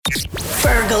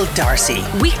Michael Darcy.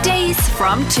 Weekdays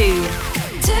from 2.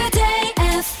 Today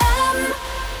FM.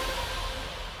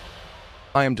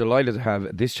 I am delighted to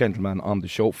have this gentleman on the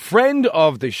show. Friend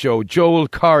of the show, Joel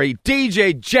Corry,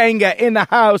 DJ Jenga in the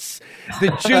house. The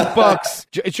jukebox.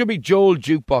 It should be Joel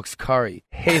Jukebox Corry.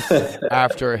 Hit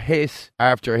after hit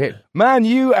after hit. Man,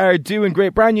 you are doing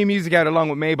great. Brand new music out along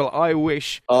with Mabel, I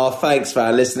Wish. Oh, thanks,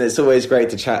 man. Listen, it's always great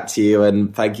to chat to you,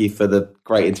 and thank you for the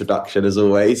great introduction, as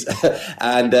always.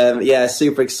 And yeah,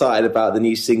 super excited about the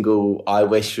new single, I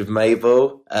Wish, with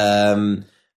Mabel.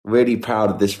 Really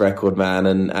proud of this record, man,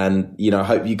 and you know,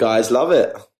 hope you guys love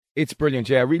it. It's brilliant,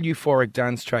 yeah. A real euphoric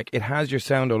dance track. It has your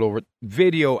sound all over it.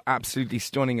 Video, absolutely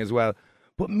stunning as well.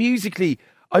 But musically,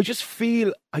 I just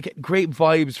feel I get great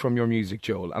vibes from your music,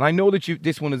 Joel. And I know that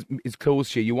this one is close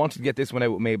to you. You wanted to get this one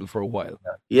out with Mabel for a while.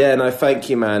 Yeah, no,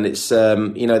 thank you, man. It's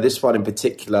you know, this one in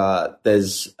particular,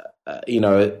 there's you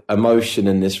know, emotion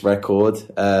in this record.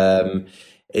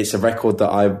 It's a record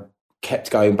that I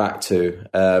kept going back to.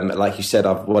 Like you said,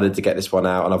 I've wanted to get this one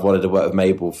out, and I've wanted to work with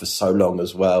Mabel for so long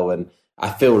as well. And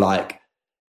I feel like,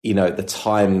 you know, the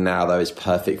timing now, though, is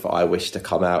perfect for I Wish to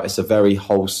come out. It's a very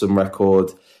wholesome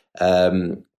record.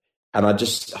 And I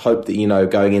just hope that, you know,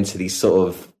 going into these sort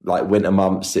of like winter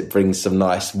months, it brings some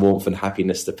nice warmth and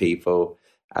happiness to people.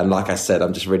 And like I said,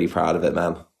 I'm just really proud of it,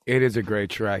 man. It is a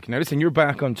great track. Now listen, you're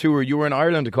back on tour. You were in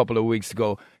Ireland a couple of weeks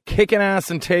ago, kicking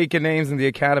ass and taking names in the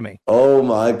Academy. Oh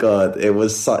my God, it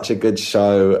was such a good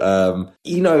show.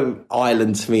 You know,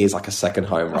 Ireland to me is like a second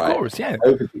home, right? Of course, yeah.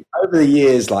 Over the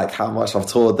years, like how much I've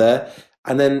toured there.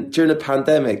 And then during the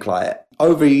pandemic, like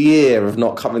over a year of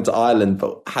not coming to Ireland,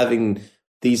 but having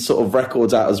these sort of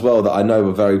records out as well that I know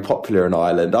were very popular in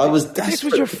Ireland. I was desperate. This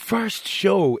was your first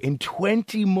show in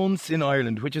 20 months in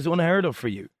Ireland, which is unheard of for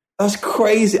you. That's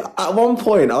crazy. At one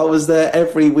point, I was there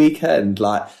every weekend.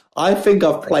 Like, I think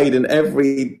I've played in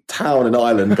every town in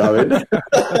Ireland going.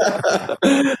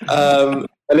 But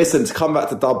listen, to come back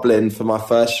to Dublin for my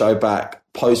first show back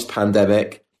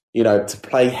post-pandemic, you know, to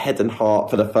play Head and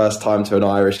Heart for the first time to an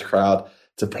Irish crowd,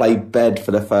 to play Bed for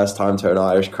the first time to an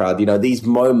Irish crowd, you know, these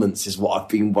moments is what I've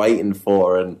been waiting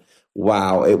for. And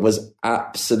wow, it was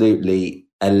absolutely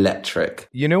electric.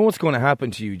 You know what's going to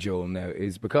happen to you, Joel, now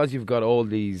is because you've got all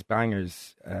these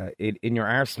bangers in your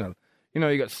arsenal. You know,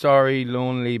 you got Sorry,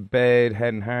 Lonely, Bed,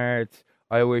 Head and Heart,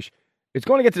 I Wish. It's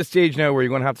going to get to the stage now where you're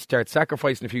going to have to start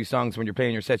sacrificing a few songs when you're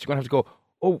playing your sets. You're going to have to go,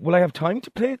 oh, will I have time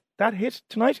to play that hit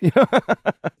tonight?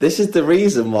 This is the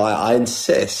reason why I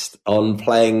insist on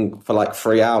playing for like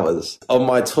 3 hours. On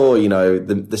my tour, you know,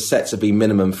 the sets have been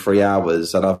minimum 3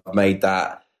 hours, and I've made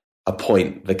that a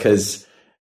point because,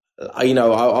 you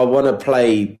know, I want to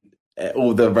play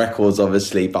all the records,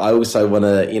 obviously, but I also want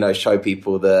to, you know, show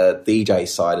people the DJ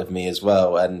side of me as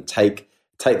well and take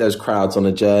those crowds on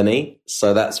a journey.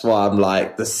 So that's why I'm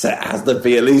like, the set has to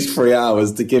be at least 3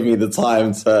 hours to give me the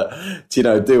time to you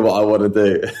know, do what I want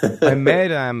to do. I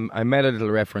made a little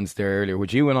reference there earlier,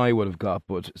 which you and I would have got,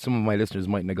 but some of my listeners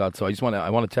mightn't have got. So I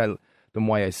want to tell them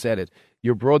why I said it.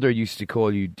 Your brother used to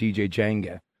call you DJ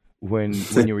Jenga when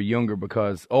you were younger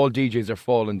because all DJs are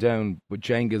falling down, but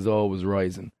Jenga's always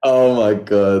rising. Oh my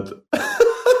God.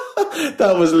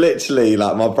 That was literally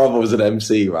like, my brother was an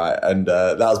MC, right? And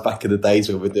that was back in the days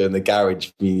when we were doing the garage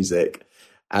music.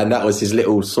 And that was his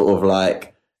little sort of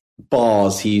like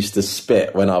bars he used to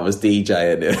spit when I was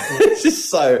DJing. It's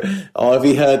just so, if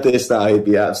he heard this now, he'd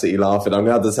be absolutely laughing. I'm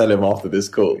going to have to tell him after this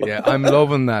call. Yeah, I'm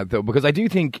loving that though, because I do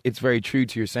think it's very true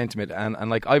to your sentiment.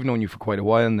 And like, I've known you for quite a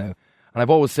while now. And I've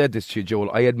always said this to you,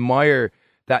 Joel, I admire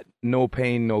that no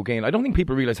pain, no gain. I don't think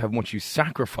people realise how much you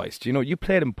sacrificed. You know, you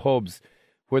played in pubs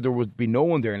where there would be no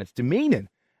one there and it's demeaning.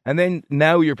 And then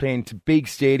now you're playing to big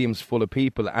stadiums full of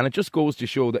people. And it just goes to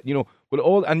show that, you know,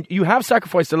 and you have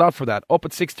sacrificed a lot for that. Up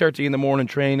at 6:30 in the morning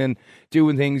training,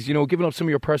 doing things, you know, giving up some of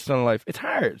your personal life. It's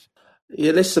hard.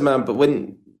 Yeah, listen, man, but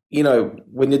when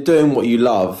you're doing what you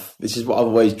love, this is what I've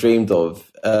always dreamed of.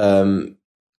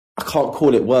 I can't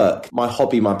call it work. My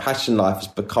hobby, my passion life has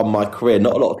become my career.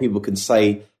 Not a lot of people can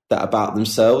say that about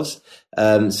themselves.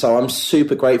 So I'm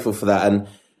super grateful for that. And,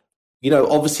 you know,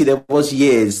 obviously there was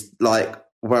years like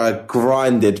where I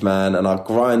grinded, man, and I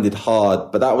grinded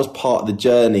hard, but that was part of the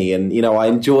journey. And, you know, I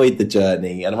enjoyed the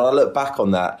journey. And when I look back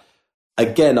on that,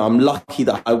 again, I'm lucky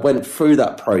that I went through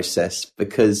that process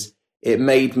because it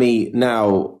made me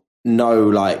now know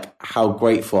like how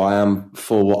grateful I am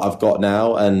for what I've got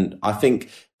now. And I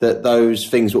think that those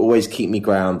things will always keep me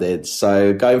grounded.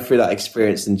 So going through that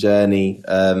experience and journey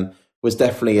was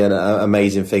definitely an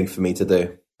amazing thing for me to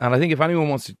do. And I think if anyone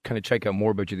wants to kind of check out more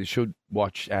about you, they should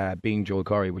watch Being Joel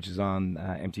Corry, which is on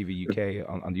MTV UK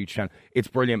on the YouTube channel. It's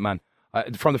brilliant, man.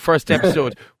 from the first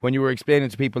episode when you were explaining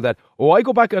to people that, I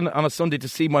go back on a Sunday to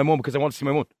see my mum because I want to see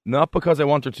my mum, not because I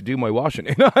want her to do my washing.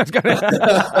 You know, it's kind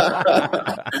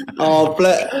of Oh,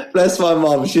 bless my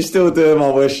mum. She's still doing my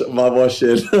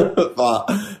washing. But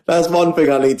that's one thing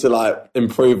I need to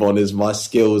improve on is my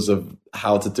skills of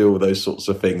how to do all those sorts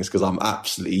of things, because I'm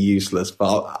absolutely useless.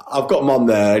 But I've got mum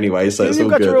there anyway, so it's all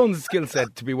good. You've got your own skill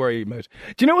set to be worried about.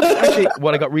 Do you know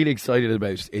what I got really excited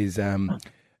about is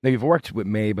now you've worked with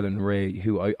Mabel and Ray,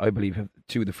 who I believe have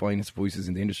two of the finest voices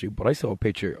in the industry, but I saw a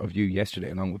picture of you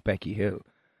yesterday along with Becky Hill.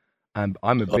 And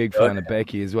I'm a big fan of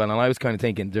Becky as well, and I was kind of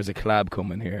thinking there's a collab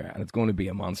coming here and it's going to be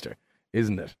a monster,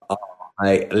 isn't it?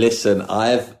 Listen,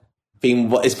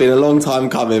 it's been a long time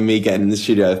coming, me getting in the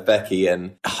studio with Becky,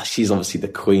 and she's obviously the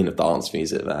queen of dance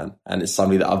music, man. And it's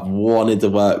somebody that I've wanted to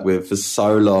work with for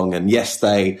so long. And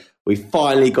yesterday we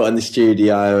finally got in the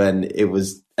studio and it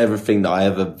was everything that I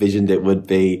ever visioned it would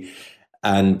be.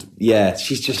 And yeah,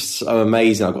 she's just so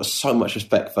amazing. I've got so much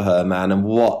respect for her, man. And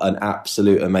what an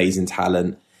absolute amazing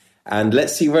talent. And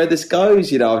let's see where this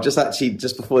goes. You know, I've just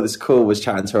before this call was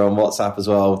chatting to her on WhatsApp as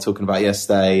well, talking about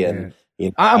yesterday. And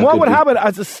and what would happen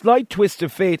as a slight twist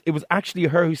of fate? It was actually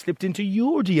her who slipped into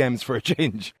your DMs for a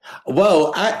change.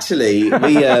 Well, actually,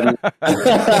 we here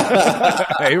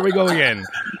we go again.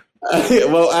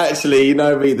 Well, actually, you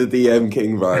know me, the DM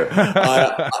king, bro.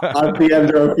 I've DM'd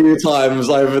her a few times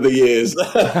over the years.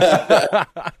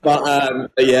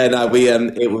 But yeah, no,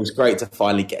 it was great to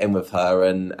finally get in with her.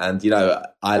 And you know,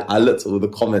 I looked at all the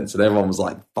comments and everyone was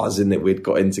like buzzing that we'd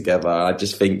got in together. I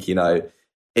just think, you know,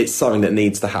 it's something that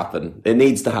needs to happen. It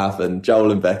needs to happen.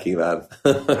 Joel and Becky, man.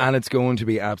 And it's going to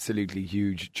be absolutely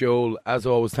huge. Joel, as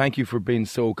always, thank you for being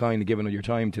so kind and giving your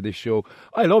time to this show.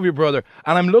 I love you, brother.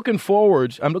 And I'm looking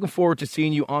forward to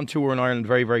seeing you on tour in Ireland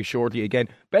very, very shortly again.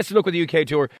 Best of luck with the UK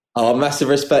tour. Oh, massive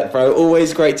respect, bro.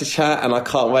 Always great to chat, and I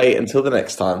can't wait until the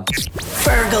next time.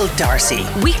 Fergal Darcy.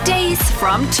 Weekdays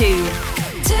from 2.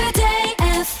 Today.